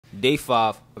Day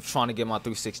 5 of trying to get my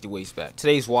 360 waist back.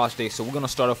 Today's wash day, so we're going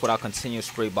to start off with our continuous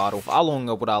spray bottle, following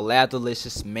up with our Lab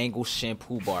Delicious Mango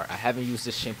Shampoo Bar. I haven't used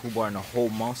this shampoo bar in a whole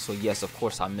month, so yes, of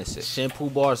course I miss it. Shampoo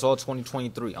bar is all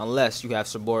 2023, unless you have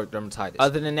seborrheic dermatitis.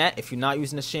 Other than that, if you're not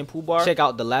using the shampoo bar, check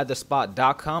out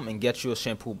thelatherspot.com and get you a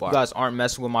shampoo bar. You guys aren't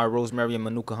messing with my rosemary and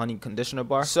manuka honey conditioner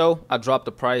bar, so I dropped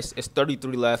the price. It's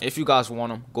 33 left. If you guys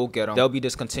want them, go get them. They'll be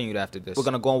discontinued after this. We're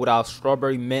going to go on with our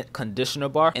strawberry mint conditioner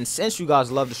bar, and since you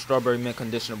guys love the strawberry mint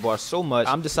conditioner bar so much,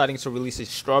 I'm deciding to release a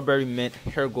strawberry mint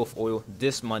hair growth oil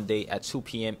this Monday at 2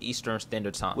 p.m. Eastern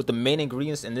Standard Time. With the main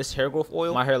ingredients in this hair growth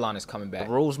oil, my hairline is coming back.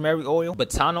 Rosemary oil,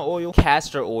 batana oil,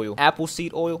 castor oil, apple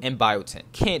seed oil, and biotin.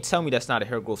 Can't tell me that's not a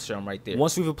hair growth serum right there.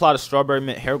 Once we've applied the strawberry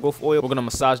mint hair growth oil, we're going to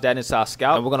massage that into our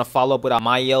scalp, and we're going to follow up with our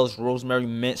Mayel's rosemary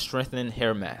mint strengthening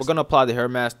hair mask. We're going to apply the hair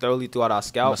mask thoroughly throughout our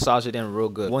scalp, massage it in real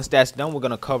good. Once that's done, we're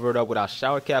going to cover it up with our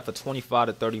shower cap for 25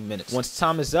 to 30 minutes. Once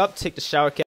time is up, take the shower cap